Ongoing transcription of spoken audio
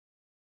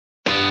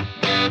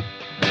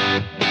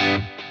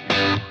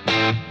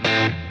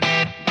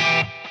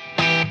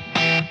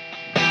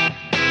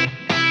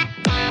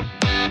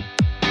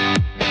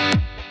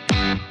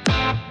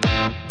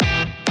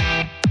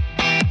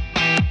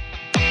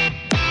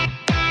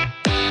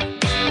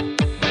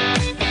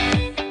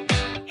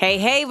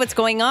Hey, what's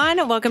going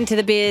on? Welcome to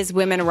the Biz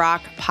Women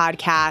Rock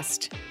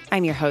podcast.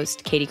 I'm your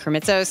host, Katie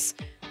Kremitzos.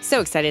 So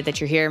excited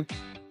that you're here.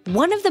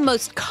 One of the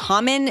most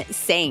common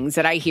sayings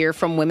that I hear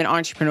from women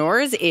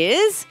entrepreneurs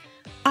is,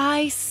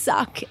 I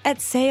suck at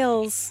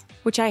sales,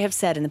 which I have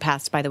said in the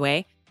past, by the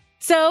way.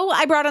 So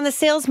I brought on the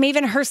sales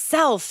maven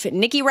herself,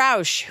 Nikki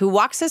Rausch, who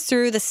walks us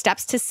through the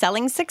steps to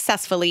selling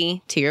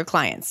successfully to your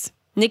clients.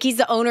 Nikki's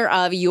the owner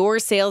of Your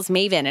Sales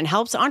Maven and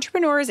helps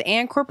entrepreneurs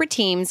and corporate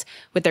teams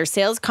with their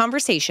sales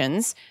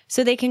conversations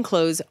so they can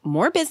close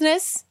more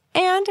business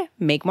and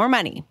make more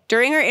money.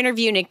 During our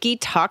interview, Nikki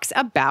talks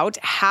about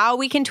how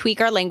we can tweak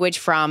our language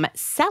from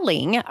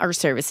selling our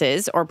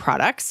services or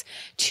products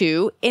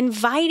to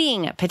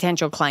inviting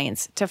potential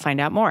clients to find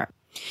out more.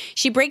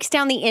 She breaks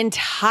down the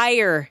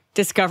entire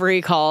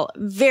discovery call,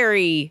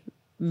 very,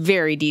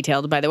 very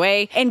detailed, by the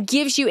way, and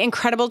gives you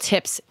incredible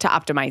tips to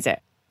optimize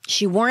it.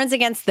 She warns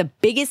against the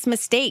biggest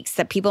mistakes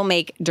that people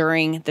make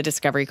during the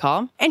discovery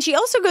call. And she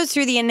also goes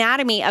through the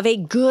anatomy of a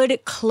good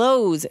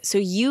close so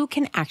you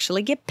can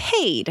actually get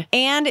paid.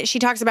 And she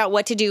talks about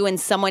what to do when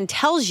someone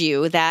tells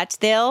you that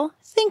they'll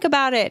think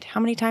about it. How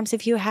many times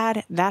have you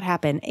had that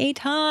happen? A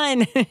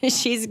ton.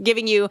 She's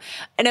giving you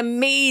an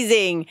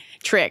amazing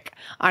trick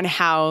on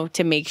how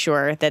to make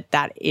sure that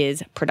that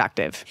is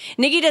productive.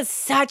 Nikki does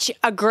such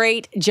a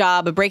great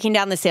job of breaking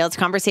down the sales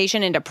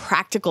conversation into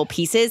practical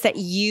pieces that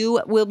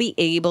you will be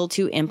able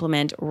to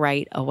implement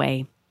right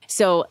away.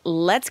 So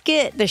let's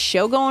get the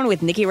show going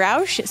with Nikki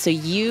Rausch so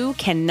you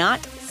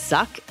cannot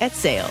suck at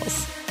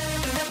sales.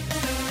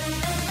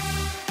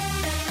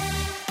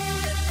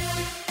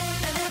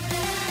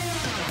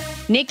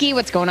 Nikki,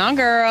 what's going on,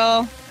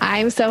 girl?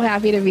 I'm so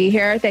happy to be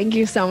here. Thank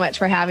you so much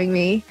for having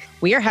me.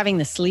 We are having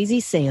the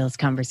sleazy sales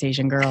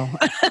conversation, girl.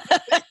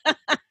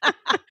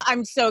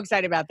 I'm so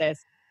excited about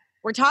this.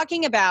 We're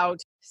talking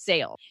about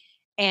sales.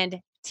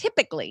 And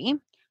typically,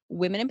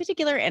 women in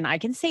particular, and I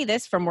can say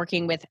this from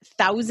working with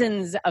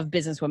thousands of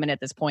businesswomen at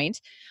this point,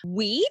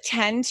 we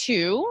tend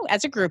to,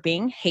 as a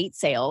grouping, hate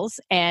sales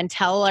and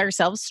tell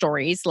ourselves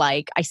stories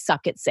like, I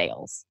suck at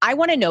sales. I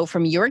want to know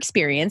from your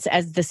experience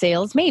as the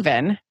sales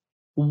maven,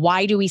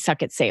 why do we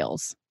suck at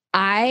sales?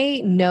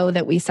 I know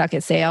that we suck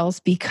at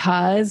sales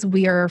because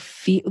we are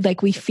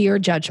we fear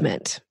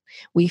judgment.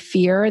 We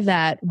fear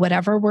that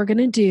whatever we're going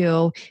to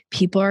do,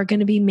 people are going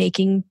to be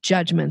making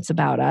judgments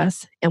about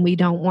us. And we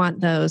don't want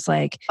those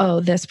like, oh,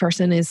 this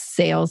person is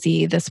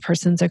salesy, this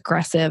person's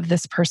aggressive,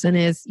 this person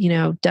is,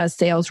 does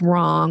sales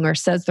wrong or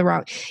says the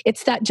wrong.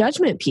 It's that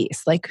judgment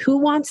piece. Like, who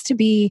wants to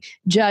be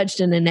judged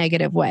in a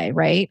negative way,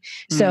 right?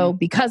 So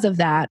because of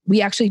that,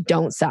 we actually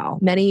don't sell.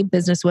 Many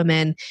business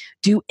women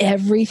do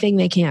everything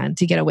they can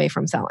to get away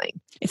from selling.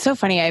 It's so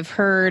funny. I've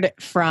heard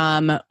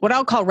from what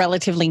I'll call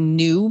relatively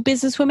new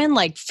businesswomen,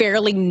 like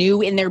fairly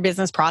new in their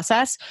business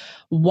process,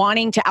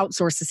 wanting to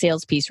outsource the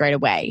sales piece right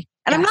away.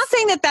 And I'm not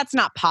saying that that's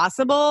not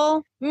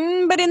possible,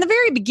 but in the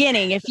very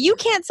beginning, if you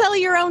can't sell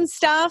your own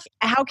stuff,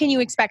 how can you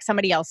expect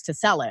somebody else to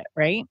sell it,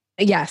 right?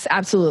 Yes,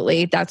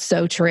 absolutely. That's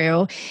so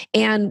true.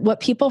 And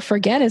what people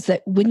forget is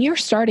that when you're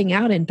starting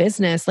out in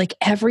business, like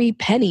every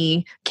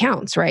penny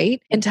counts,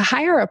 right? And to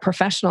hire a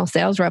professional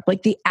sales rep,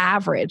 like the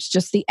average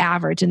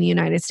in the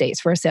United States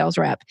for a sales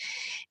rep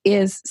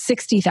is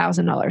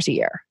 $60,000 a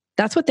year.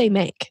 That's what they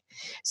make.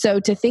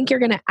 So to think you're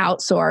going to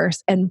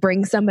outsource and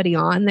bring somebody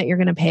on that you're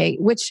going to pay,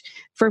 which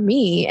for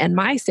me and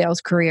my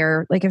sales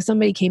career, like if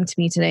somebody came to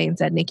me today and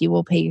said, Nikki,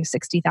 we'll pay you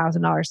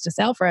 $60,000 to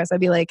sell for us,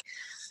 I'd be like,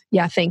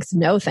 yeah, thanks.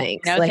 No,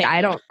 thanks.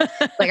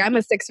 I'm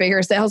a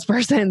six-figure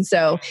salesperson.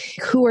 So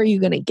who are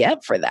you going to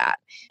get for that?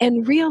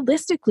 And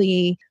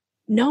realistically,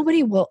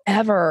 nobody will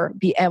ever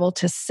be able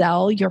to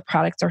sell your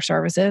products or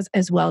services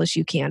as well as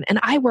you can.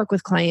 And I work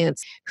with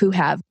clients who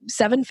have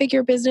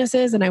seven-figure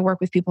businesses, and I work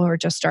with people who are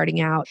just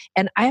starting out.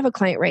 And I have a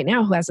client right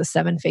now who has a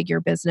seven-figure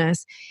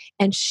business.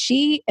 And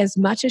she, as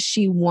much as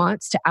she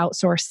wants to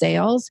outsource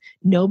sales,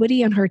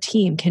 nobody on her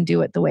team can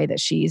do it the way that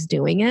she's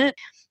doing it.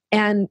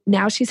 And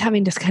now she's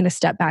having to kind of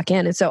step back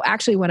in. And so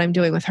actually what I'm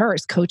doing with her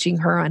is coaching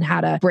her on how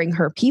to bring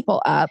her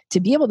people up to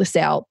be able to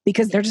sell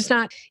because they're just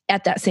not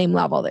at that same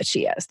level that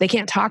she is. They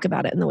can't talk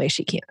about it in the way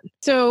she can.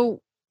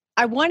 So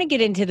I want to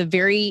get into the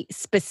very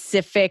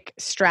specific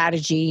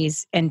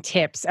strategies and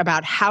tips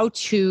about how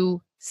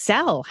to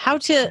sell, how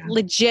to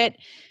legit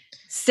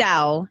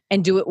sell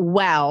and do it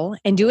well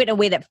and do it in a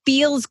way that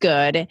feels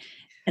good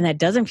and that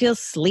doesn't feel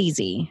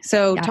sleazy.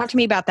 So talk to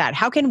me about that.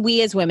 How can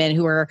we as women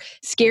who are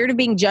scared of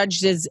being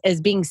judged as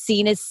being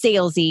seen as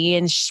salesy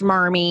and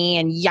schmarmy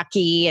and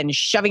yucky and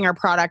shoving our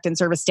product and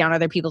service down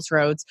other people's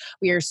throats,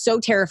 we are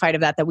so terrified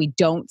of that we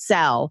don't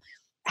sell.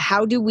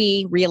 How do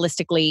we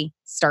realistically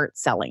start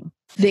selling?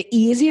 The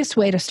easiest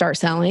way to start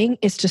selling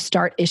is to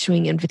start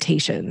issuing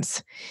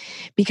invitations,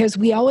 because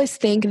we always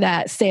think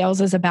that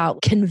sales is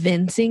about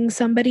convincing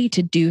somebody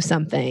to do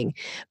something.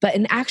 But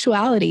in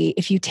actuality,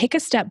 if you take a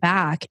step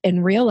back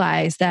and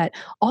realize that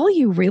all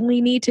you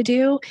really need to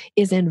do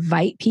is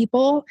invite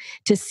people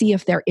to see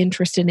if they're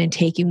interested in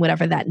taking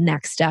whatever that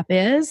next step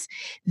is,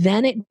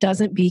 then it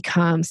doesn't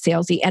become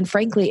salesy. And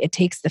frankly, it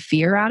takes the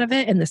fear out of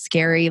it and the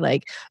scary,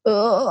 like,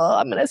 oh,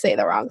 I'm going to say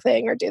the wrong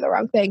thing or do the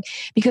wrong thing,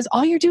 because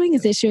all you're doing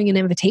is issuing an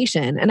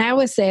invitation. And I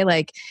always say,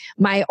 like,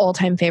 my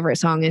all-time favorite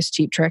song is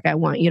Cheap Trick, I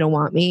Want You to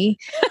Want Me.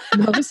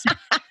 Most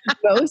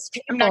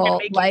I'm not going people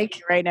to make like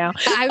you right now.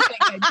 I think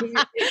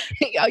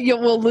I do. You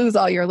will lose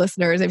all your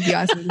listeners if you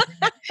ask me.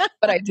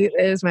 But I do.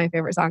 It is my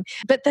favorite song.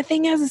 But the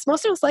thing is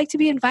most of us like to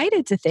be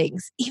invited to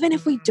things, even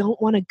if we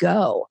don't want to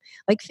go.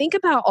 Like, think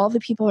about all the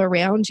people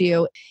around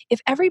you.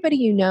 If everybody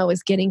you know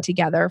is getting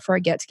together for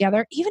a get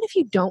together, even if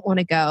you don't want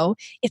to go,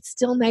 it's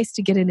still nice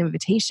to get an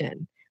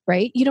invitation,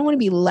 right? You don't want to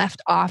be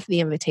left off the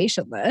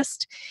invitation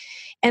list.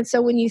 And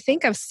so when you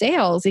think of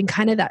sales in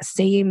kind of that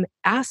same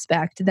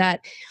aspect,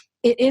 that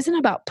it isn't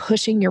about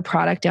pushing your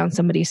product down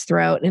somebody's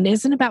throat and it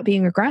isn't about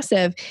being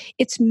aggressive.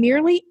 It's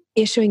merely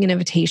issuing an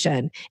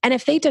invitation. And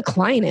if they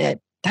decline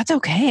it, that's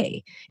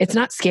okay. It's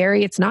not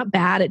scary. It's not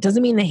bad. It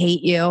doesn't mean they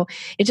hate you.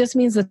 It just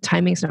means the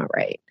timing's not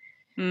right.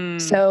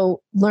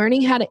 So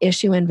learning how to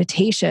issue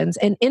invitations,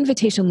 and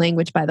invitation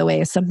language, by the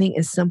way, is something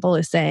as simple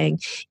as saying,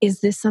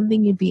 is this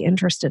something you'd be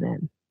interested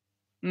in?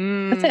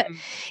 That's it.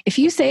 If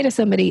you say to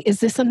somebody, is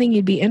this something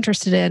you'd be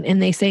interested in?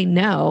 And they say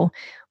no,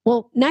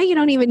 well, now you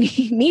don't even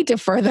need to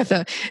further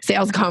the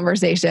sales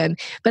conversation.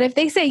 But if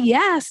they say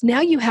yes,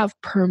 now you have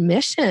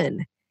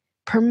permission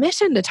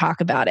to talk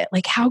about it.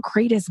 Like, how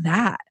great is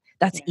that?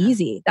 That's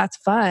easy. That's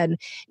fun.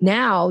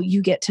 Now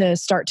you get to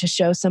start to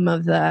show some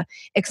of the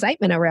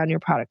excitement around your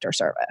product or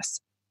service.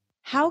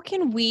 How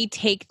can we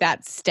take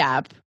that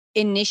step,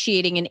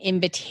 initiating an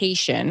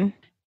invitation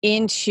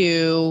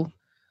into,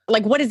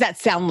 like, what does that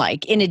sound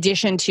like in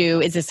addition to,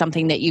 is this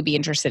something that you'd be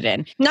interested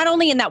in? Not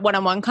only in that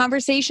one-on-one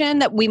conversation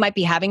that we might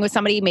be having with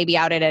somebody, maybe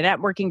out at a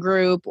networking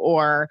group,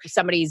 or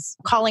somebody's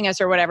calling us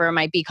or whatever, it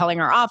might be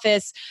calling our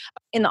office.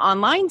 In the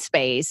online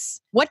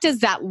space, what does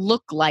that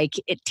look like,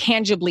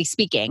 tangibly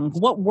speaking?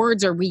 What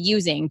words are we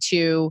using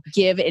to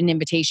give an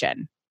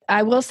invitation?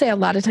 I will say a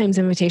lot of times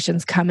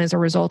invitations come as a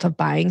result of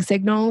buying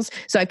signals.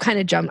 So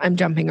I'm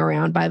jumping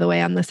around, by the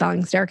way, on the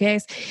selling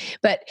staircase.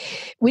 But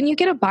when you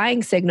get a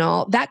buying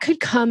signal, that could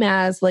come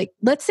as, like,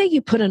 let's say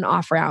you put an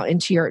offer out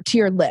into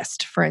your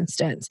list, for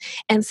instance,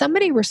 and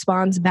somebody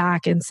responds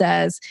back and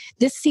says,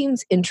 this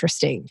seems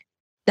interesting.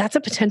 That's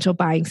a potential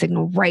buying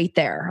signal right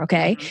there.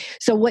 Okay.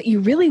 So what you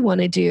really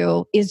want to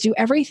do is do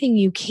everything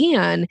you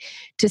can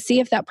to see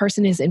if that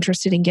person is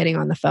interested in getting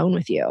on the phone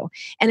with you.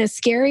 And as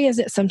scary as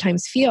it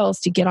sometimes feels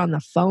to get on the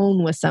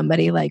phone with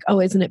somebody, like, oh,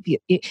 it's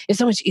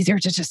so much easier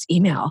to just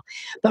email.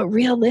 But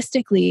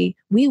realistically,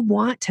 we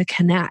want to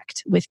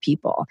connect with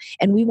people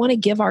and we want to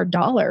give our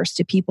dollars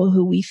to people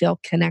who we feel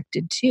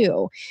connected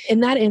to.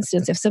 In that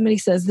instance, if somebody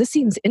says, this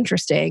seems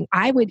interesting,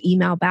 I would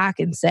email back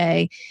and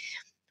say,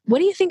 what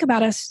do you think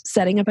about us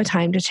setting up a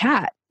time to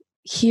chat?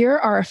 Here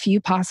are a few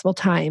possible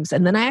times.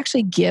 And then I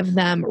actually give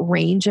them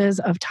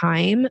ranges of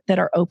time that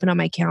are open on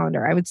my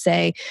calendar. I would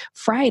say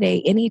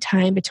Friday,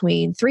 anytime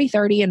between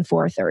 3:30 and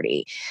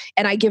 4:30.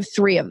 And I give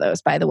 3 of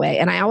those, by the way.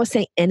 And I always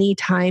say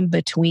anytime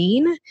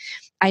between.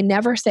 I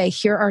never say,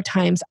 here are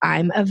times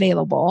I'm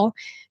available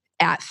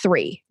at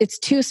 3. It's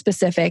too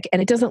specific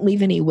and it doesn't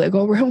leave any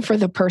wiggle room for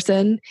the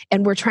person.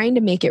 And we're trying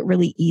to make it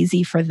really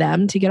easy for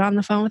them to get on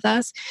the phone with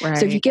us. Right.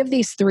 So if you give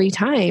these 3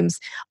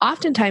 times,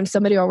 oftentimes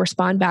somebody will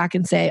respond back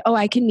and say, oh,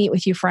 I can meet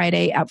with you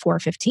Friday at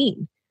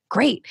 4:15.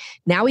 Great.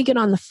 Now we get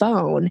on the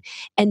phone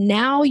and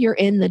now you're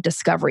in the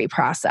discovery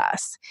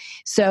process.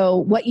 So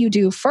what you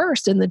do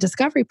first in the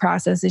discovery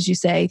process is you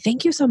say,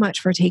 thank you so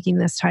much for taking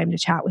this time to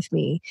chat with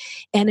me.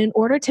 And in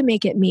order to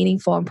make it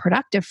meaningful and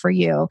productive for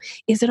you,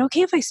 is it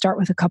okay if I start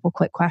with a couple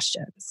quick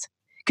questions?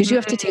 Because you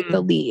have to take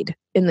the lead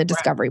in the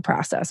discovery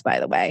process, by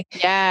the way.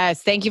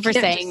 Yes. Thank you for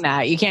saying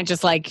that. You can't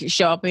just like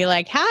show up and be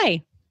like,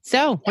 hi.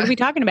 So what are we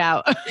talking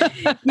about?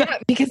 Yeah,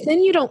 because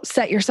then you don't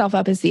set yourself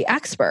up as the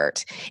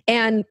expert.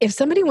 And if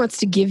somebody wants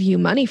to give you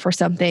money for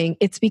something,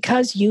 it's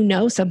because you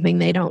know something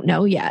they don't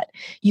know yet.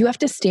 You have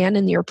to stand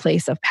in your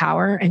place of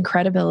power and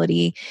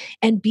credibility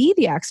and be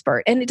the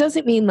expert. And it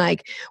doesn't mean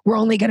like, we're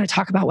only going to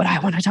talk about what I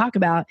want to talk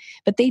about,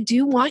 but they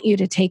do want you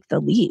to take the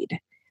lead,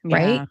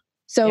 right?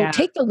 So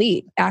take the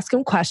lead, ask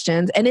them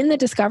questions. And in the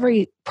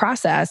discovery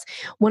process,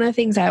 one of the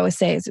things I always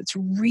say is it's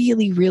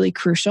really, really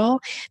crucial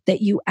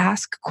that you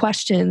ask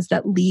questions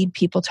that lead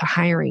people to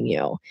hiring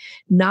you,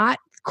 not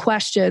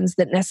questions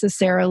that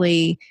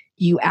necessarily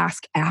you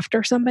ask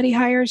after somebody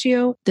hires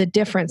you. The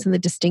difference and the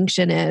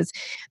distinction is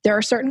there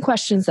are certain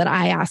questions that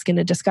I ask in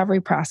a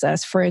discovery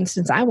process. For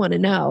instance, I want to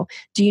know,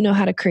 do you know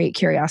how to create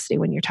curiosity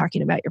when you're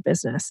talking about your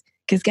business?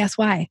 Because guess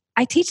why?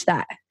 I teach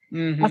that.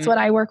 That's what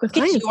I work with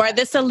clients. You are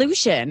the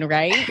solution,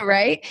 right?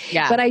 Right?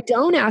 Yeah. But I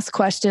don't ask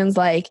questions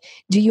like,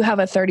 do you have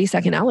a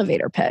 30-second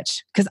elevator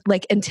pitch? Because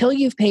like, until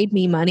you've paid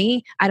me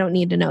money, I don't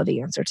need to know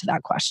the answer to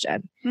that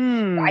question.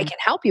 I can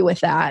help you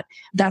with that.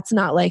 That's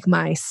not like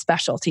my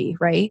specialty,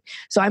 right?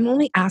 So I'm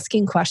only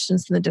asking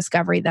questions in the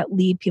discovery that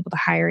lead people to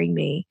hiring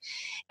me.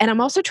 And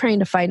I'm also trying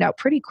to find out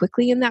pretty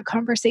quickly in that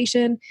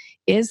conversation,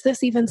 is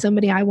this even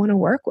somebody I want to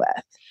work with?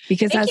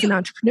 Because as an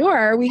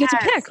entrepreneur, we get to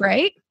pick,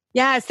 right?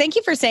 Yes. Thank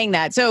you for saying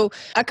that. So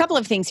a couple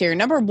of things here.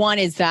 Number one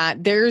is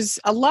that there's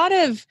a lot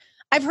of,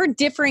 I've heard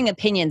differing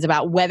opinions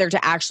about whether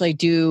to actually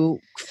do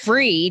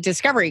free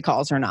discovery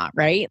calls or not,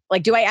 right?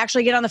 Like, do I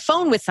actually get on the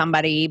phone with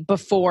somebody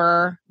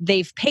before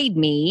they've paid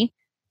me?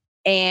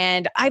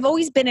 And I've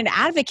always been an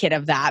advocate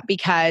of that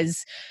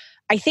because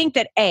I think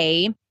that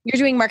you're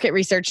doing market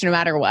research no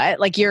matter what.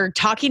 Like you're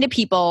talking to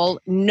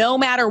people no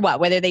matter what,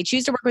 whether they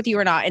choose to work with you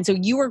or not. And so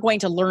you are going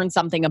to learn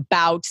something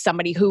about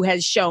somebody who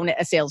has shown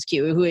a sales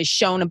queue, who has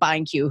shown a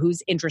buying queue,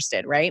 who's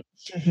interested, right?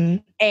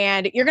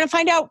 And you're going to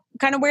find out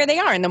kind of where they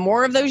are. And the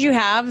more of those you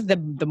have, the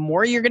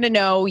more you're going to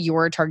know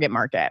your target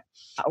market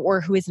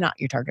or who is not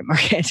your target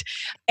market.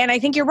 And I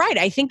think you're right.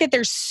 I think that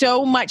there's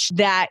so much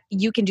that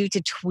you can do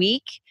to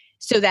tweak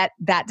so that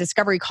that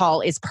discovery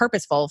call is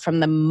purposeful from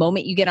the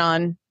moment you get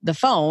on the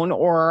phone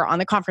or on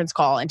the conference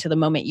call into the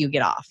moment you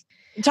get off.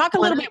 Talk a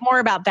little bit more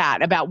about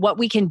that, about what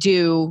we can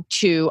do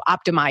to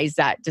optimize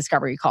that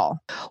discovery call.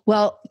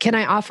 Well, can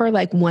I offer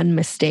like one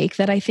mistake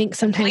that I think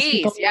sometimes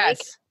people make?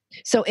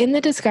 So in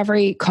the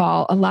discovery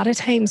call, a lot of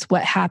times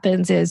what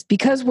happens is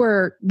because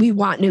we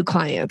want new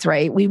clients,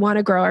 right? We want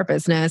to grow our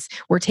business.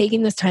 We're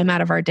taking this time out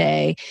of our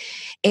day.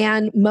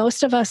 And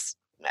most of us,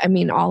 I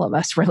mean, all of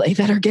us really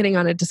that are getting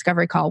on a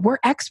discovery call, we're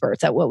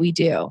experts at what we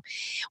do.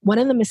 One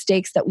of the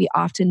mistakes that we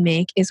often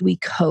make is we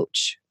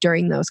coach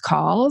during those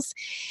calls.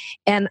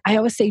 And I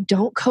always say,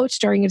 don't coach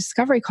during a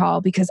discovery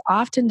call because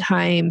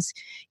oftentimes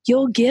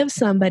you'll give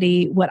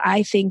somebody what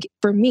I think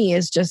for me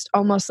is just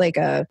almost like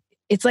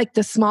it's like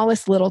the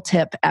smallest little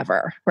tip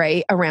ever,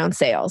 right? Around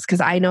sales. Because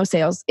I know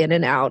sales in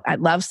and out. I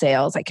love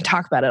sales. I can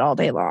talk about it all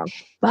day long.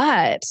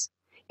 But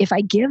if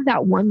I give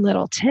that one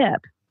little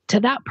tip, to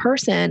that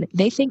person,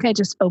 they think I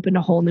just opened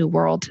a whole new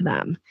world to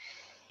them.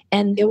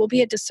 And it will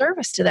be a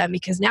disservice to them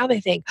because now they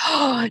think,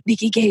 oh,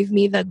 Nikki gave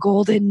me the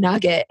golden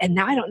nugget and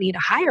now I don't need to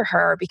hire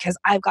her because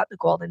I've got the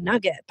golden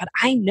nugget. But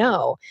I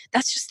know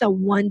that's just the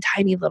one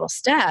tiny little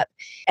step.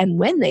 And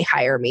when they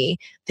hire me,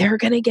 they're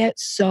going to get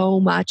so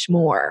much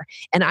more.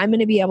 And I'm going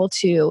to be able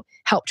to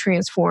help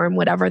transform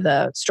whatever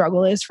the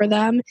struggle is for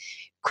them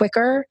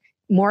quicker,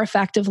 more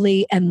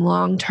effectively, and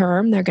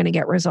long-term, they're going to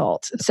get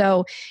results.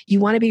 So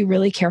you want to be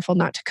really careful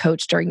not to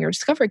coach during your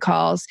discovery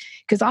calls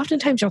because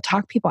oftentimes you'll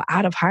talk people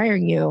out of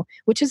hiring you,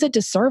 which is a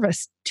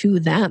disservice to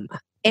them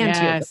and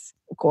to you,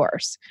 of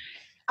course.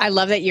 I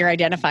love that you're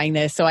identifying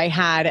this. So I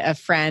had a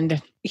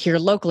friend here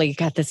locally,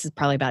 God, this is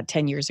probably about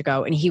 10 years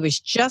ago, and he was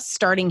just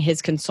starting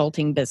his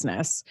consulting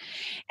business.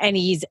 And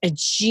he's a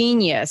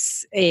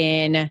genius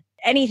in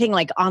anything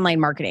like online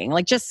marketing,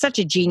 like just such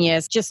a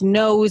genius, just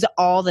knows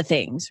all the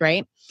things,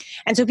 right?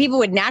 And so people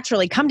would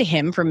naturally come to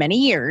him for many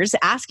years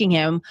asking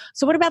him,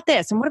 so what about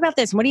this? And what about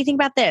this? And what do you think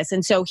about this?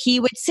 And so he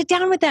would sit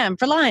down with them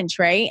for lunch,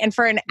 right? And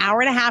for an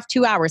hour and a half,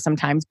 2 hours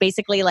sometimes,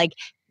 basically like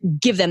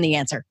give them the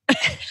answer.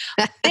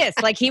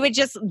 Like he would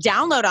just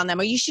download on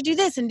them, oh, you should do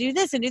this and do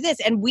this and do this.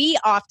 And we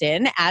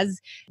often, as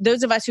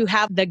those of us who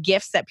have the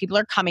gifts that people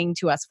are coming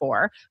to us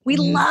for, we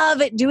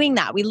love doing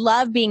that. We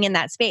love being in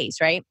that space,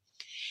 right?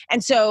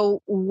 And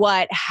so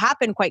what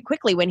happened quite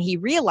quickly when he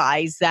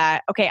realized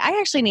that, okay, I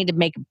actually need to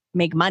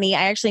make money.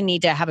 I actually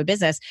need to have a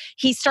business.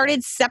 He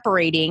started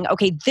separating,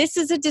 okay, this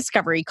is a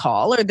discovery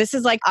call, or this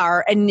is like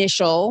our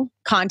initial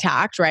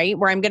contact, right?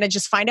 Where I'm going to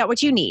just find out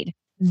what you need.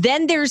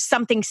 Then there's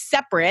something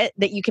separate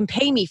that you can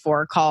pay me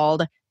for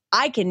called,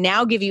 I can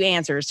now give you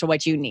answers to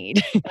what you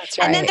need. That's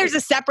right. And then there's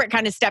a separate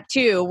kind of step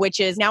too, which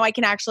is now I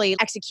can actually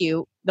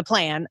execute the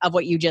plan of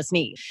what you just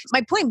need.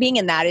 My point being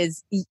in that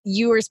is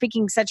you are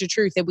speaking such a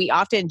truth that we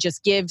often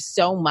just give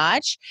so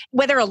much,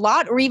 whether a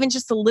lot or even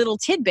just a little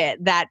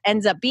tidbit that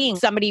ends up being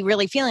somebody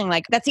really feeling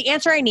like that's the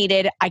answer I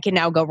needed. I can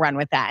now go run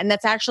with that. And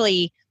that's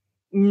actually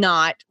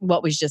not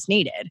what was just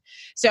needed.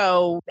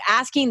 So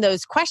asking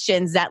those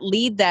questions that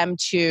lead them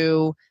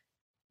to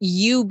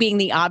you being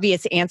the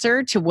obvious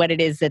answer to what it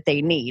is that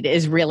they need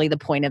is really the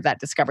point of that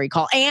discovery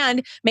call,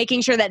 and making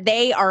sure that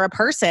they are a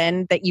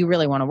person that you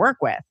really want to work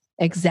with.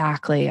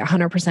 Exactly.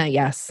 100%.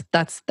 Yes.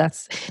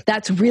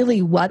 That's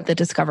really what the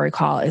discovery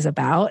call is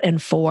about and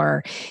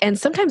for. And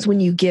sometimes when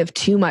you give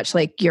too much,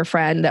 like your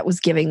friend that was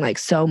giving like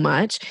so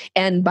much.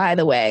 And by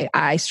the way,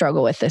 I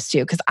struggle with this too,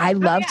 because I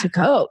love to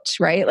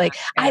coach, right? Like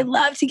I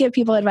love to give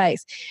people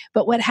advice.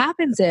 But what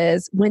happens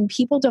is when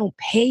people don't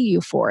pay you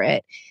for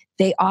it,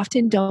 they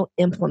often don't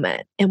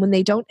implement. And when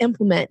they don't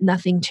implement,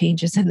 nothing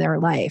changes in their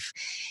life.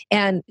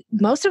 And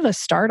most of us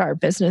start our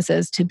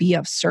businesses to be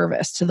of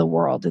service to the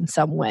world in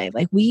some way.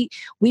 Like we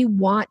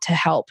want to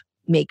help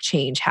make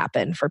change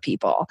happen for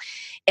people.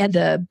 And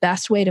the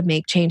best way to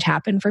make change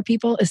happen for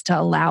people is to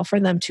allow for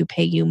them to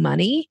pay you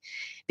money,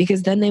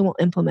 because then they will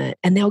implement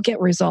and they'll get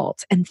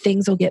results and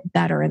things will get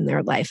better in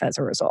their life as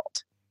a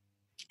result.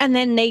 And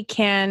then they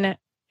can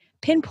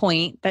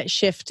pinpoint that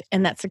shift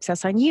and that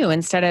success on you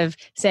instead of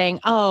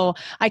saying, oh,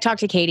 I talked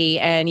to Katie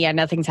and yeah,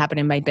 nothing's happened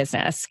in my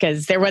business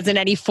because there wasn't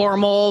any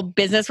formal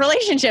business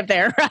relationship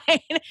there,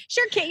 right?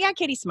 Sure,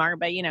 Katie's smart,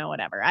 but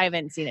whatever. I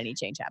haven't seen any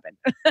change happen.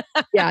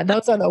 Yeah,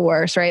 those are the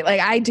worst, right?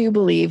 Like, I do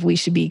believe we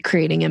should be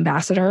creating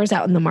ambassadors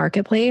out in the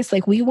marketplace.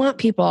 Like, we want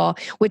people,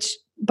 which,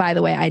 by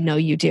the way, I know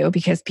you do,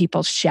 because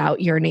people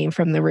shout your name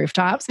from the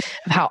rooftops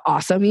of how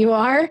awesome you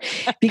are,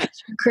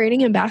 because you're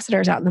creating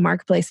ambassadors out in the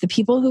marketplace. The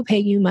people who pay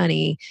you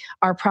money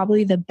are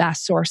probably the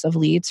best source of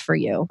leads for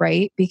you,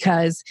 right?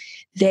 Because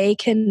they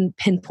can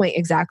pinpoint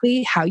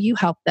exactly how you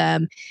help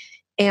them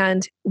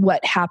and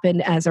what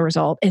happened as a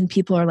result. And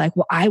people are like,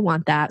 well, I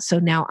want that. So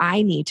now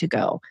I need to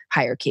go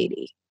hire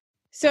Katie.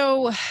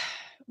 So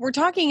we're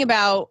talking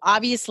about,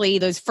 obviously,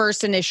 those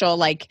first initial,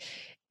 like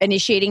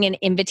initiating an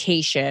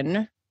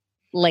invitation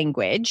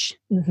language,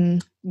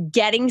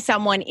 getting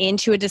someone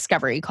into a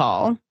discovery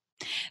call,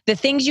 the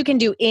things you can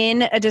do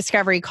in a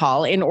discovery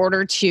call in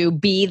order to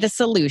be the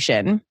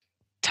solution.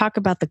 Talk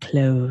about the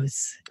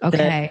close.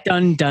 Okay. The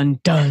dun, dun,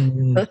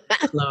 dun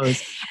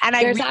close. And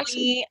I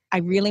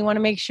really want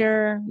to make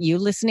sure you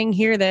listening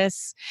hear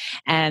this.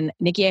 And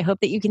Nikki, I hope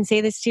that you can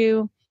say this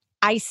too.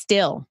 I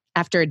still,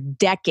 after a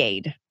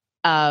decade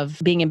of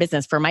being in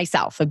business for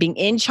myself, of being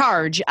in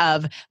charge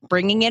of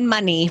bringing in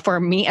money for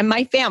me and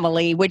my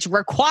family, which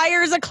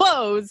requires a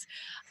close,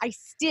 I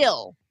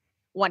still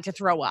want to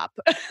throw up.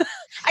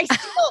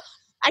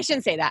 I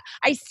shouldn't say that.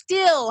 I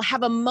still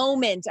have a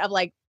moment of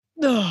like,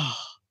 ugh.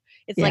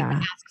 It's like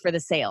ask for the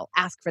sale.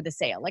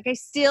 Like, I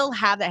still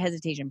have that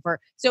hesitation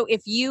so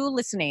if you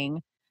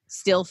listening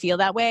still feel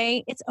that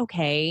way, it's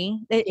okay.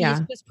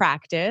 It's just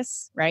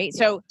practice, right? Yeah.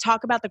 So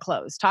talk about the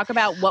close. Talk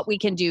about what we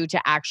can do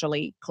to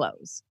actually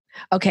close.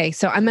 Okay,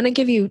 so I'm going to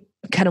give you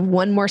kind of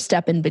one more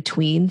step in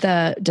between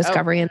the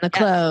discovery and the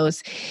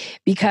close,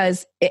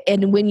 because,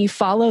 and when you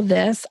follow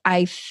this,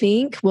 I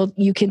think, well,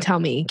 you can tell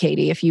me,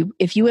 Katie, if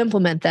you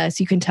implement this,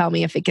 you can tell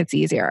me if it gets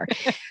easier.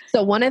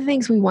 So one of the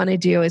things we want to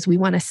do is we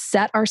want to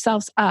set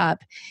ourselves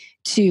up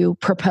to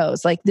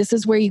propose. Like, this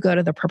is where you go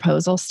to the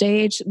proposal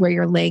stage, where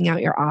you're laying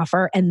out your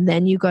offer, and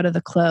then you go to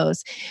the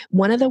close.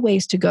 One of the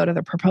ways to go to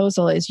the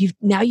proposal is you've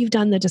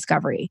done the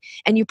discovery,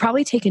 and you've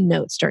probably taken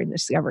notes during the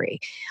discovery.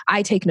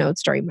 I take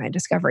notes during my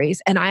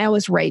discoveries, and I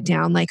always write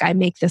down, like, I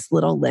make this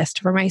little list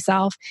for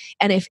myself.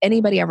 And if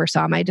anybody ever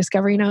saw my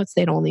discovery notes,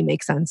 they'd only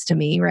make sense to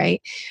me, right?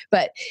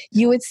 But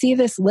you would see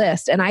this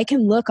list, and I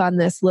can look on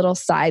this little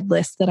side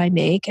list that I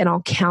make, and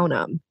I'll count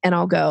them, and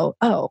I'll go,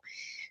 oh,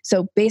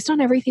 so based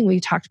on everything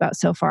we've talked about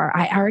so far,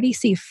 I already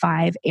see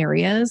 5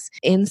 areas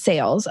in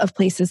sales of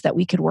places that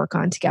we could work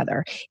on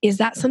together. Is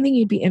that something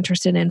you'd be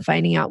interested in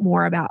finding out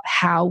more about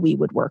how we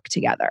would work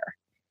together?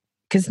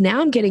 Because now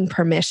I'm getting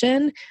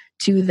permission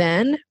to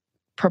then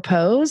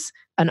propose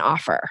an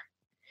offer.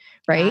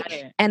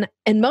 Right. And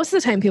most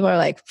of the time people are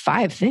like,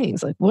 5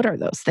 things. Like, what are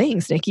those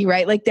things, Nikki?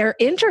 Right. Like, they're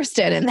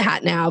interested in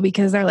that now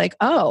because they're like,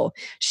 oh,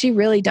 she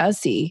really does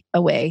see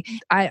a way.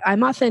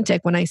 I'm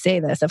authentic when I say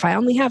this. If I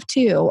only have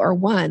 2 or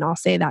 1, I'll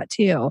say that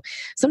too.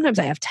 Sometimes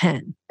I have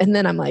 10. And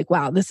then I'm like,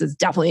 wow, this is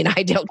definitely an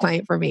ideal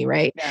client for me.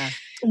 Right. Yeah.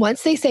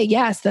 Once they say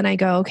yes, then I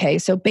go, okay,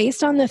 so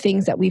based on the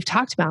things that we've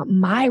talked about,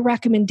 my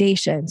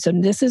recommendation, so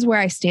this is where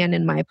I stand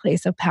in my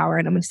place of power.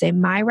 And I'm going to say,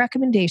 my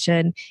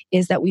recommendation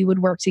is that we would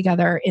work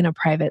together in a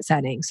private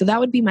setting. So that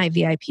would be my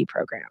VIP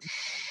program.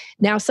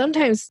 Now,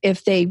 sometimes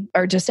if they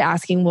are just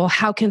asking, well,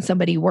 how can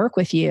somebody work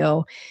with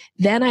you?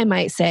 Then I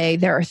might say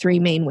there are 3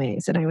 main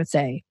ways. And I would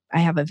say, I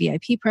have a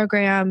VIP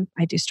program,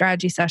 I do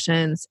strategy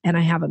sessions, and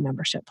I have a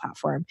membership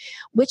platform.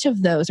 Which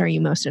of those are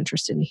you most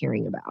interested in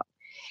hearing about?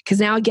 Because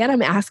now, again,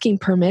 I'm asking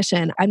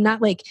permission. I'm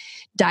not like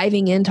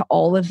diving into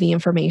all of the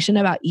information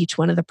about each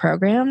one of the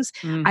programs.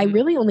 Mm-hmm. I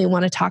really only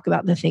want to talk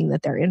about the thing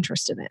that they're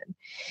interested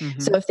in. Mm-hmm.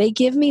 So if they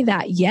give me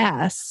that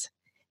yes,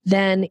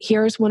 then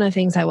here's one of the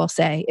things I will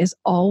say is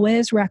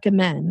always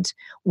recommend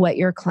what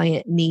your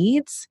client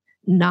needs,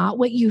 not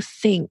what you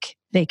think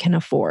they can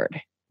afford.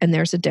 And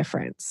there's a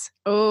difference.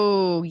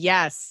 Oh,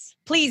 yes.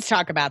 Please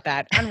talk about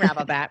that.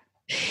 Unravel that.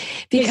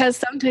 Because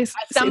sometimes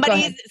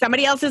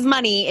somebody else's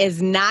money is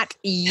not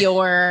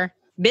your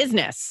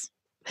business.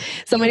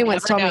 Somebody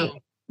once told me,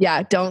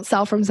 don't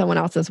sell from someone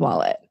else's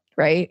wallet,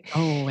 right?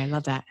 Oh, I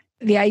love that.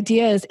 The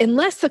idea is,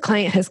 unless the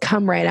client has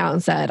come right out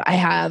and said, I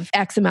have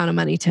X amount of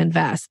money to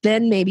invest,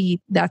 then maybe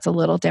that's a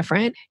little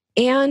different.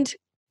 And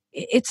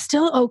it's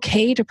still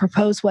okay to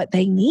propose what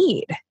they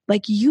need.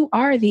 Like, you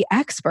are the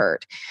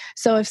expert.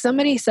 So if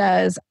somebody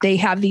says they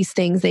have these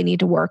things they need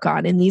to work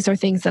on, and these are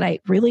things that I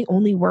really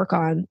only work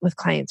on with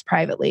clients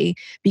privately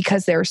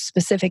because they're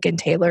specific and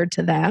tailored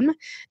to them,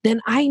 then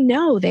I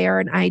know they are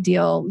an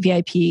ideal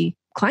VIP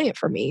client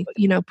for me,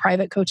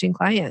 private coaching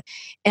client.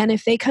 And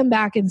if they come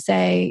back and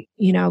say,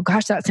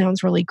 gosh, that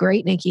sounds really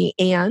great, Nikki,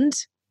 and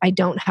I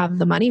don't have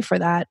the money for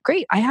that.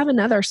 Great. I have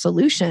another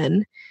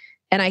solution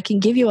and I can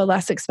give you a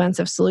less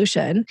expensive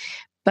solution,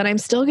 but I'm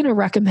still going to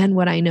recommend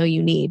what I know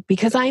you need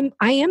because I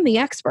am the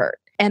expert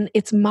and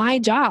it's my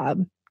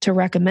job to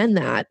recommend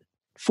that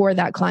for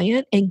that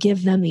client and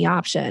give them the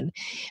option.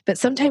 But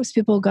sometimes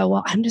people go,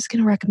 well, I'm just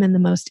going to recommend the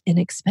most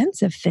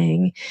inexpensive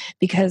thing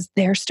because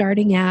they're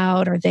starting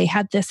out or they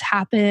had this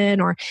happen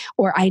or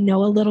I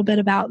know a little bit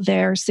about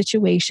their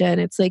situation.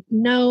 It's like,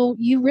 no,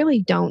 you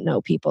really don't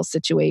know people's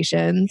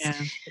situations. Yeah.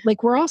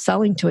 Like we're all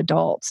selling to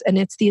adults and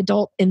it's the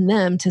adult in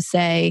them to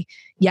say,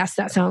 yes,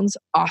 that sounds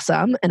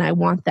awesome and I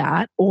want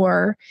that,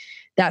 or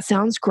that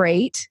sounds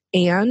great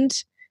and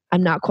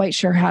I'm not quite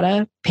sure how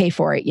to pay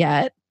for it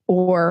yet,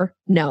 or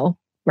no,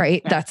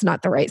 right? Yeah. That's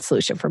not the right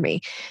solution for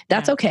me.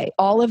 That's okay.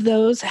 All of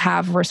those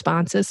have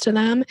responses to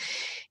them,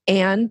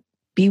 and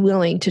be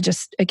willing to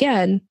just,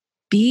 again,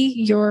 be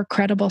your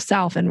credible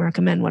self and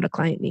recommend what a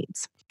client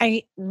needs.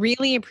 I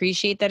really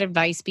appreciate that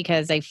advice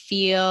because I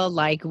feel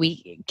like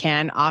we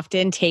can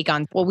often take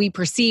on what we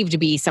perceive to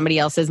be somebody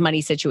else's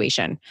money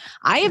situation.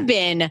 I have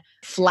been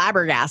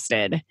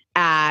flabbergasted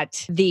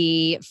at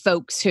the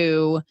folks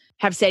who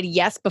have said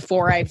yes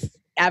before I've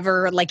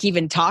ever like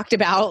even talked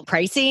about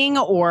pricing,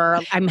 or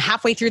I'm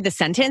halfway through the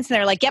sentence and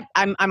they're like, yep,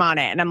 I'm on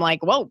it. And I'm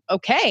like, whoa,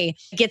 okay.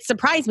 It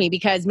surprised me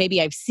because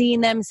maybe I've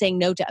seen them saying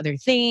no to other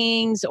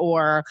things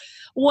or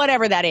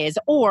whatever that is,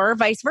 or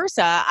vice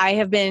versa. I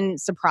have been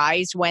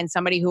surprised when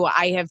somebody who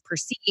I have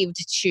perceived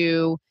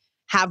to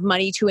have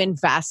money to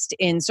invest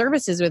in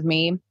services with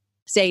me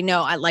say,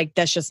 no,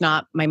 that's just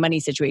not my money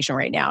situation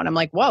right now. And I'm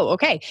like, whoa,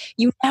 okay.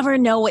 You never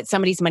know what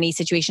somebody's money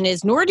situation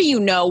is, nor do you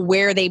know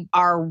where they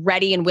are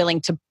ready and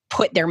willing to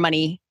put their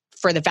money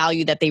for the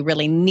value that they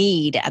really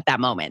need at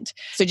that moment.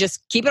 So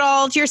just keep it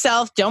all to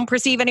yourself. Don't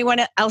perceive anyone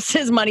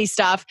else's money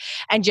stuff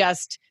and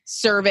just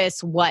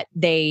service what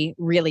they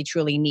really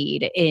truly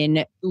need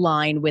in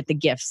line with the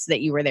gifts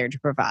that you were there to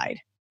provide.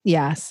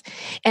 Yes.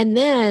 And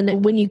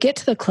then when you get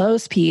to the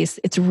close piece,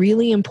 it's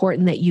really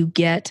important that you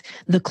get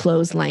the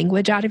close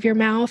language out of your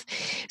mouth.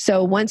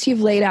 So once you've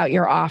laid out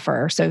your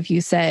offer, so if you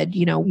said,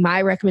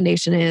 my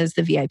recommendation is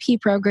the VIP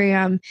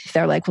program, if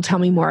they're like, well, tell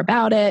me more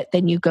about it,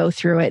 then you go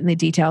through it in the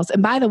details.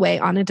 And by the way,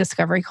 on a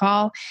discovery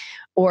call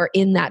or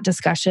in that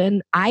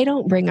discussion, I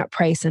don't bring up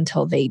price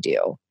until they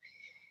do.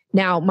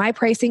 Now, my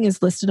pricing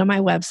is listed on my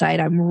website.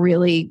 I'm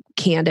really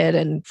candid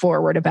and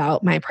forward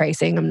about my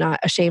pricing. I'm not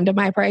ashamed of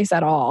my price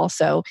at all.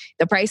 So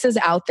the price is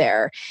out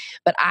there,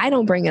 but I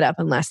don't bring it up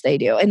unless they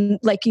do. And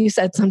like you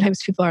said,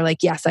 sometimes people are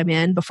like, yes, I'm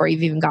in before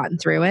you've even gotten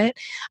through it.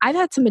 I've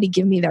had somebody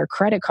give me their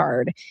credit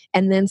card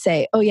and then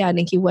say, oh yeah,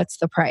 Nikki, what's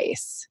the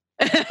price?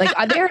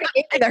 Like they already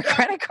gave me their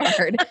credit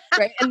card,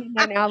 right? And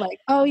they're now like,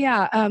 oh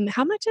yeah,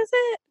 how much is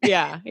it?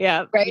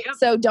 Yeah. Right. Yep.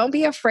 So don't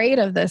be afraid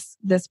of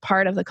this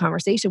part of the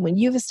conversation. When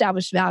you've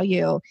established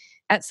value,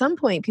 at some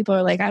point people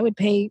are like, I would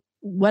pay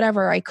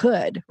whatever I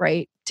could,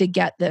 right, to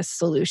get this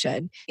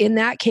solution. In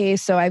that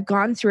case, so I've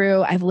gone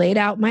through, I've laid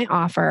out my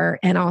offer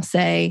and I'll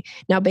say,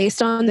 now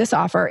based on this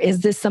offer, is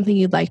this something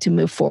you'd like to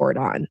move forward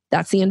on?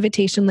 That's the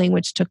invitation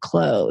language to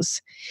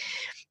close.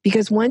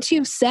 Because once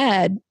you've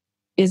said,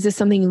 is this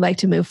something you'd like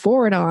to move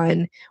forward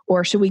on?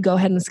 Or should we go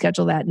ahead and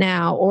schedule that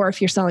now? Or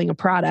if you're selling a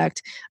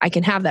product, I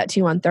can have that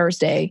too on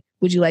Thursday.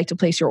 Would you like to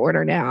place your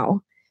order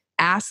now?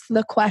 Ask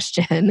the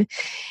question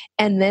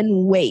and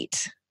then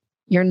wait.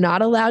 You're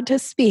not allowed to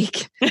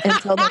speak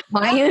until the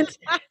client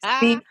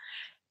speaks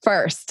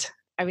first.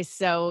 I was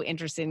so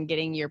interested in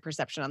getting your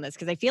perception on this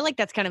because I feel like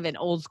that's kind of an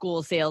old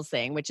school sales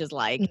thing, which is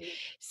like,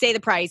 say the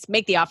price,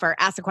 make the offer,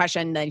 ask the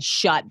question, then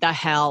shut the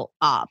hell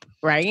up.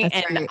 Right.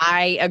 That's and right.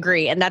 I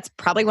agree. And that's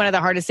probably one of the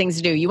hardest things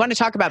to do. You want to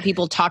talk about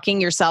people talking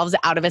yourselves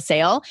out of a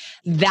sale.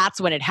 That's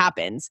when it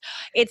happens.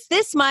 It's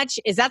this much.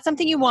 Is that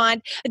something you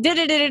want?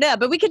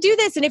 But we could do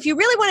this. And if you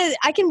really want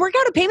to, I can work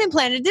out a payment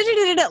plan.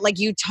 Like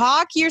you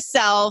talk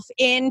yourself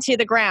into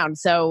the ground.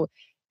 So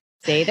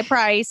say the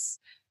price,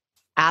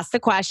 ask the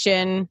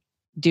question.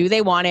 Do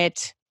they want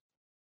it?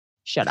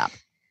 Shut up.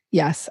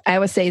 Yes. I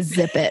would say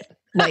zip it.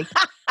 Like,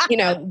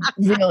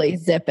 really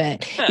zip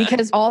it.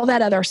 Because all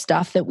that other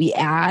stuff that we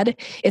add,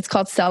 it's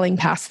called selling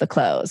past the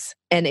close.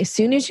 And as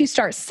soon as you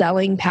start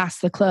selling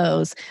past the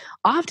close,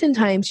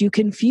 oftentimes you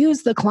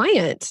confuse the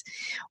client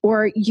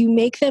or you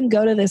make them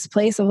go to this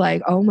place of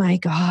like, oh my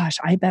gosh,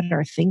 I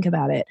better think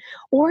about it.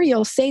 Or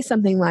you'll say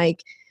something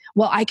like,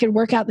 well, I could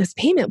work out this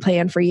payment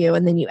plan for you.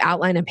 And then you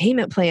outline a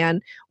payment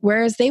plan,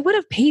 whereas they would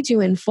have paid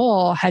you in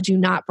full had you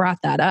not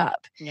brought that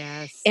up.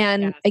 Yes.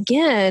 And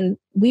again,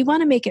 we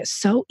want to make it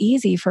so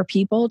easy for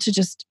people to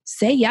just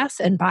say yes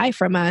and buy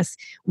from us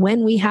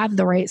when we have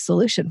the right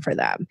solution for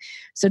them.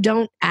 So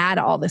don't add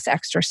all this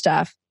extra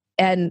stuff.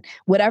 And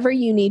whatever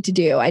you need to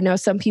do, I know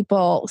some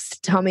people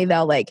tell me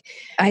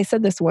I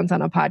said this once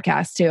on a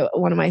podcast to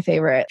one of my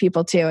favorite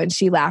people too. And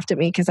she laughed at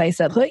me because I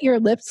said, put your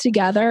lips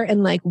together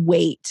and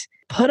wait.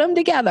 Put them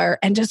together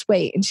and just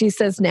wait. And she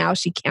says now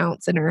she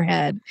counts in her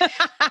head.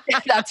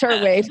 That's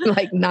her way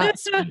to not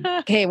speak.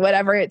 Okay,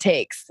 whatever it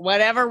takes.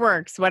 Whatever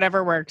works.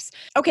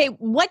 Okay,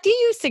 what do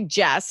you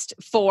suggest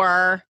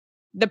for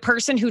the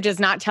person who does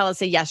not tell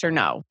us a yes or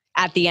no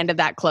at the end of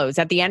that close,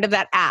 at the end of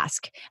that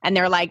ask, and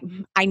they're like,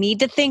 I need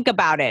to think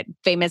about it.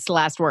 Famous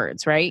last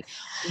words, right?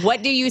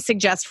 What do you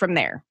suggest from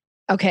there?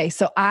 Okay.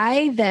 So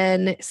I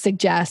then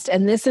suggest,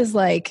 and this is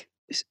like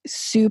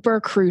super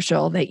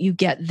crucial that you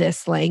get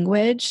this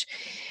language.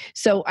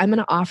 So I'm going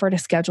to offer to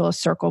schedule a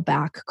circle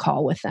back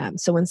call with them.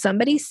 So when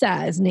somebody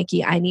says,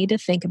 Nikki, I need to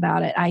think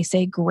about it, I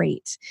say,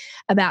 great.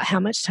 About how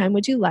much time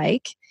would you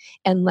like?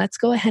 And let's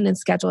go ahead and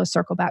schedule a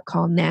circle back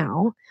call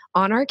now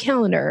on our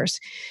calendars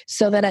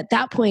so that at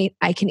that point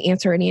I can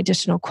answer any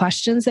additional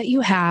questions that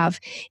you have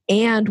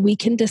and we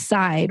can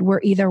decide we're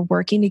either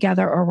working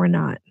together or we're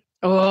not.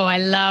 Oh, I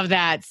love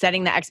that.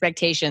 Setting the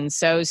expectations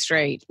so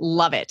straight.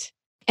 Love it.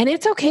 And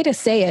it's okay to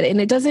say it. And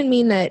it doesn't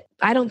mean that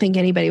I don't think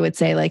anybody would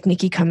say like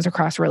Nikki comes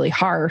across really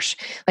harsh.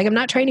 Like I'm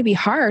not trying to be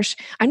harsh.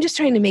 I'm just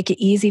trying to make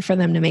it easy for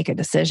them to make a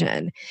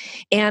decision.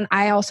 And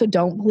I also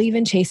don't believe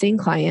in chasing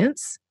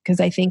clients because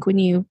I think when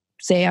you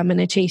say I'm going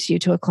to chase you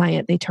to a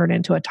client, they turn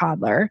into a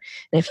toddler.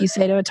 And if you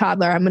say to a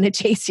toddler, I'm going to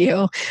chase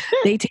you,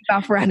 they take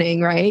off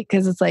running, right?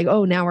 Because it's like,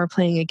 oh, now we're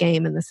playing a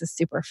game and this is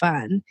super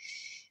fun.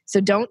 So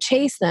don't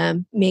chase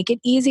them, make it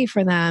easy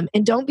for them.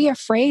 And don't be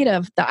afraid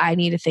of the I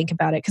need to think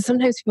about it. Because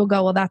sometimes people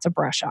go, well, that's a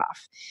brush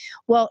off.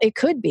 Well, it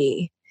could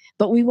be,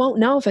 but we won't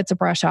know if it's a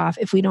brush off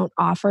if we don't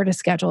offer to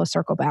schedule a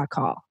circle back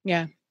call.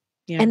 Yeah.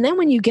 Yeah. And then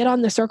when you get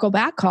on the circle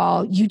back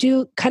call, you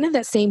do kind of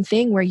that same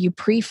thing where you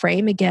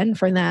pre-frame again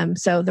for them.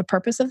 So the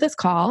purpose of this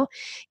call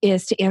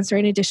is to answer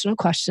any additional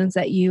questions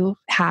that you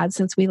had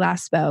since we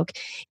last spoke,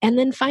 and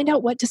then find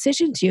out what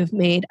decisions you've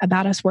made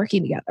about us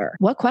working together.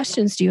 What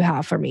questions do you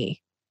have for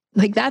me?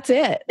 Like that's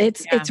it.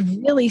 It's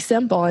really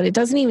simple and it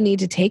doesn't even need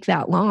to take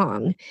that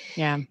long.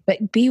 Yeah.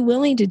 But be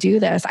willing to do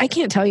this. I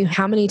can't tell you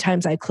how many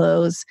times I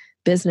close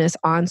business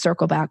on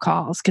circle back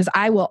calls because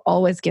I will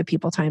always give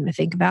people time to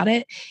think about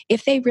it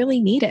if they really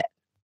need it.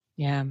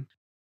 Yeah.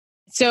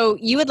 So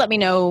you would let me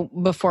know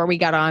before we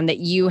got on that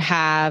you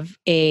have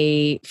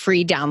a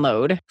free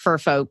download for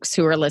folks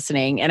who are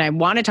listening. And I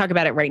want to talk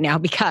about it right now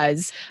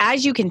because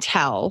as you can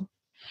tell,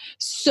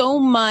 so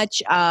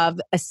much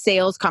of a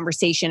sales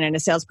conversation and a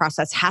sales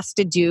process has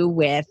to do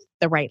with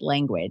the right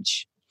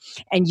language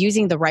and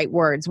using the right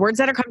words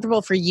that are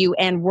comfortable for you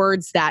and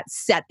words that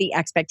set the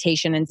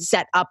expectation and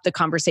set up the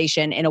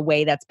conversation in a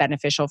way that's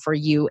beneficial for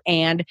you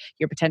and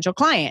your potential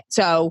client.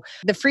 So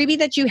the freebie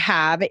that you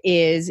have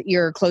is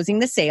you're closing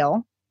the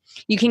sale.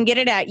 You can get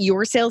it at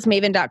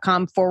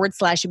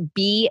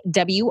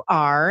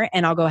yoursalesmaven.com/BWR.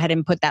 And I'll go ahead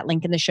and put that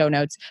link in the show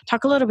notes.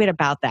 Talk a little bit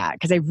about that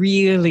because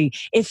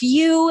if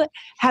you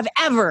have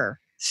ever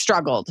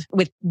struggled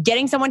with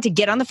getting someone to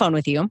get on the phone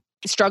with you,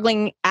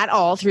 struggling at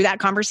all through that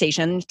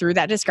conversation, through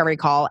that discovery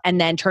call,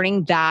 and then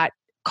turning that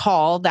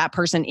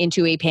person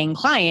into a paying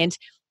client,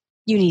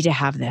 you need to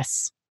have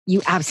this.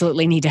 You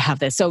absolutely need to have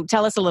this. So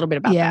tell us a little bit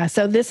about that. Yeah.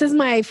 So this is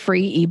my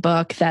free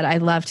ebook that I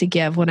love to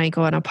give when I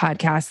go on a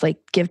podcast, like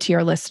give to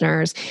your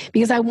listeners,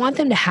 because I want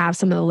them to have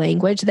some of the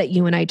language that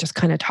you and I just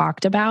kind of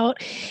talked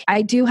about.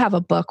 I do have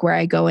a book where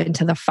I go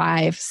into the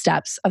 5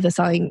 steps of the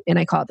selling, and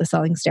I call it the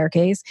selling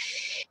staircase.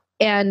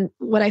 And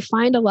what I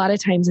find a lot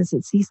of times is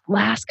it's these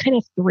last kind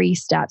of 3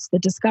 steps, the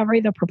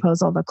discovery, the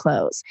proposal, the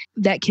close,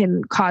 that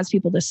can cause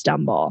people to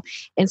stumble.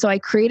 And so I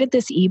created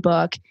this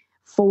ebook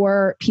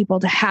for people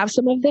to have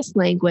some of this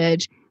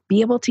language, be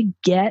able to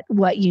get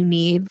what you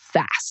need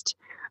fast.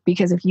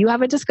 Because if you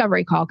have a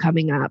discovery call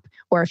coming up,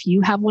 or if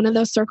you have one of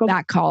those circle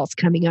back calls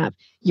coming up,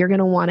 you're going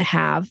to want to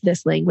have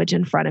this language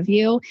in front of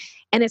you.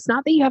 And it's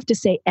not that you have to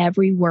say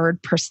every word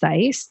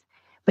precise,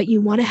 but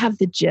you want to have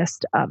the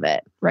gist of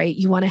it, right?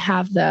 You want to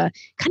have the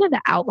kind of the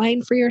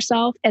outline for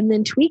yourself and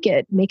then tweak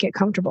it, make it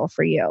comfortable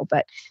for you.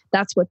 But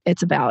that's what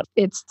it's about.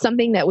 It's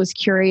something that was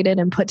curated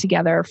and put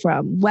together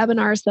from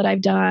webinars that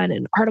I've done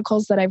and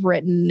articles that I've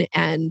written.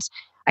 And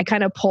I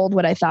kind of pulled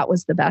what I thought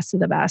was the best of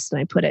the best and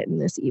I put it in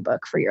this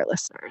ebook for your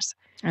listeners.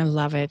 I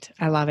love it.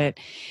 I love it.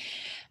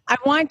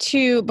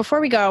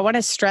 Before we go, I want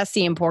to stress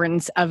the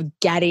importance of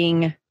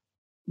getting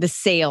the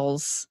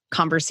sales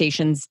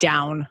conversations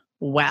down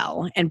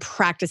well and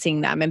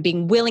practicing them and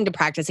being willing to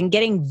practice and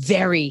getting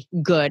very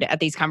good at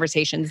these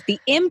conversations. The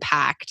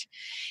impact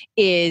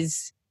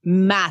is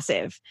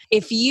massive.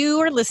 If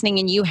you are listening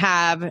and you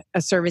have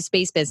a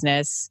service-based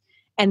business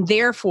and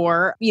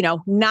therefore,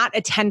 not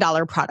a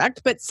 $10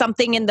 product, but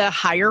something in the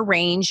higher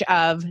range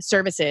of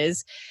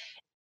services,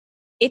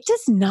 it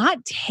does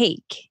not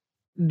take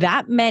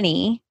that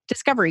many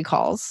discovery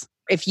calls.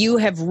 If you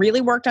have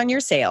really worked on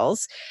your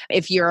sales,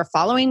 if you're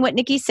following what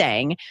Nikki's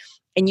saying,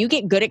 and you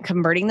get good at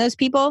converting those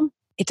people,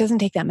 it doesn't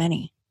take that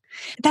many.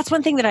 That's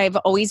one thing that I've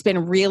always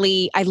been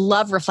I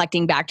love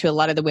reflecting back to a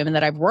lot of the women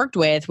that I've worked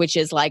with, which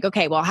is like,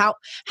 okay, well,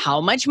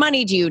 how much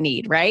money do you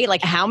need, right?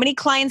 Like how many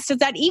clients does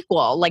that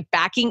equal? Like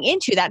backing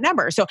into that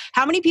number. So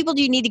how many people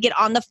do you need to get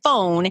on the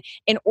phone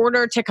in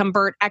order to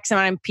convert X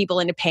amount of people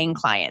into paying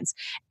clients?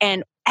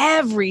 And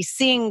every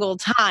single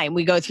time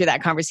we go through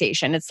that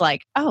conversation, it's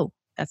like, oh,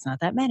 that's not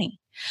that many.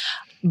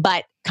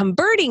 But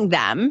converting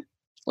them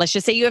Let's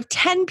just say you have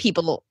 10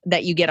 people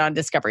that you get on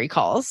discovery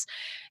calls.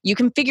 You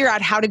can figure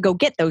out how to go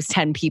get those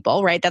 10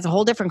 people, right? That's a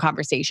whole different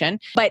conversation.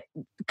 But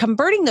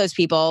converting those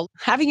people,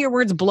 having your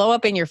words blow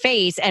up in your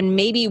face and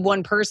maybe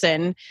one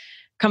person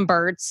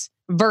converts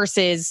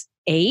versus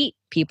 8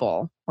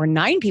 people or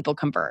 9 people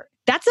convert.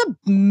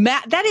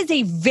 That is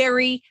a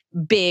very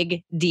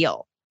big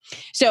deal.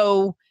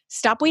 So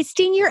stop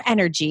wasting your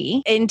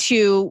energy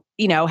into,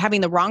 having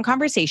the wrong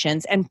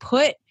conversations and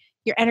put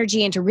your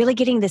energy into really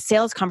getting the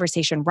sales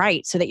conversation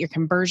right so that your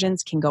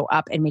conversions can go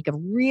up and make a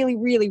really,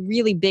 really,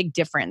 really big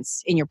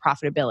difference in your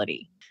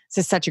profitability.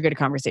 This is such a good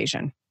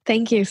conversation.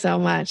 Thank you so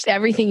much.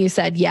 Everything you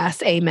said,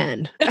 yes,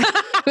 amen.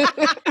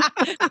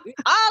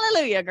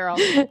 Hallelujah, girl.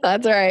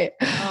 That's right.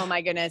 Oh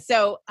my goodness.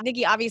 So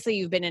Nikki, obviously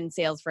you've been in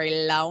sales for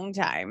a long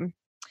time.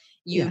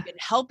 You've been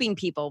helping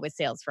people with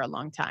sales for a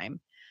long time.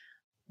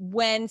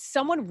 When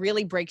someone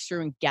really breaks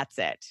through and gets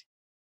it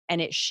and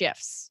it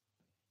shifts,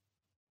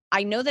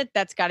 I know that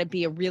that's got to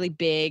be a really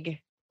big,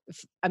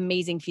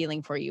 amazing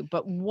feeling for you.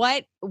 But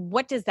what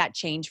does that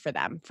change for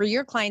them? For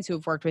your clients who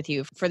have worked with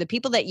you, for the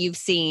people that you've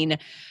seen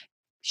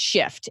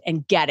shift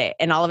and get it,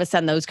 and all of a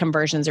sudden those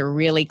conversions are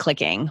really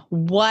clicking,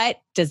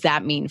 what does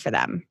that mean for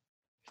them?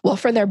 Well,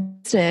 for their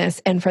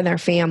business and for their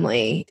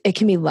family, it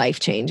can be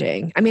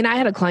life-changing. I mean, I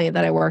had a client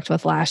that I worked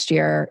with last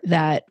year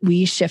that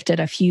we shifted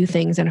a few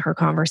things in her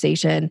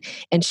conversation,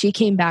 and she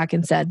came back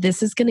and said,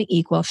 this is going to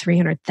equal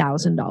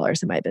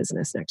 $300,000 in my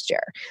business next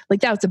year.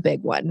 Like, that was a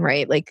big one,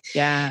 right?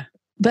 Yeah.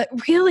 But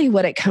really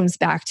what it comes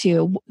back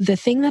to, the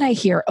thing that I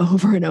hear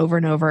over and over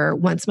and over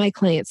once my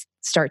clients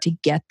start to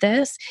get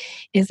this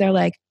is they're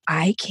like,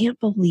 I can't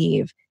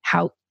believe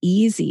how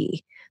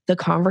easy the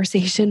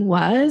conversation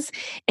was.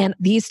 And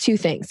these two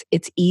things,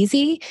 it's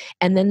easy.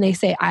 And then they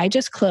say, I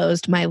just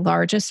closed my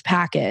largest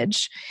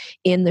package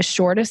in the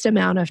shortest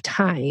amount of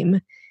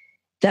time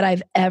that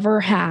I've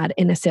ever had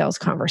in a sales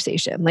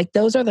conversation. Like,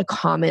 those are the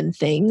common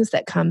things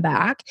that come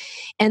back.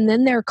 And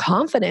then their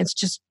confidence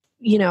just,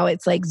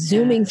 it's like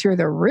zooming through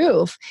the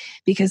roof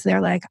because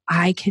they're like,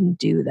 I can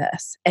do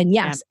this. And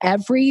yes,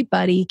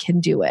 everybody can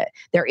do it.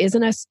 There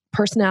isn't a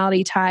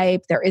personality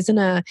type. There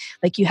isn't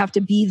you have to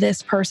be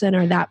this person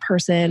or that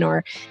person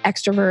or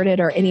extroverted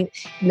or any.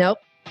 Nope.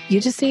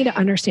 You just need to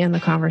understand the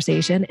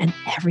conversation and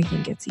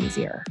everything gets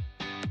easier.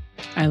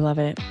 I love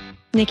it.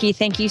 Nikki,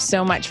 thank you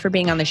so much for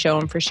being on the show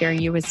and for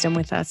sharing your wisdom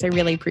with us. I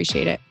really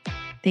appreciate it.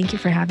 Thank you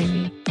for having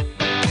me.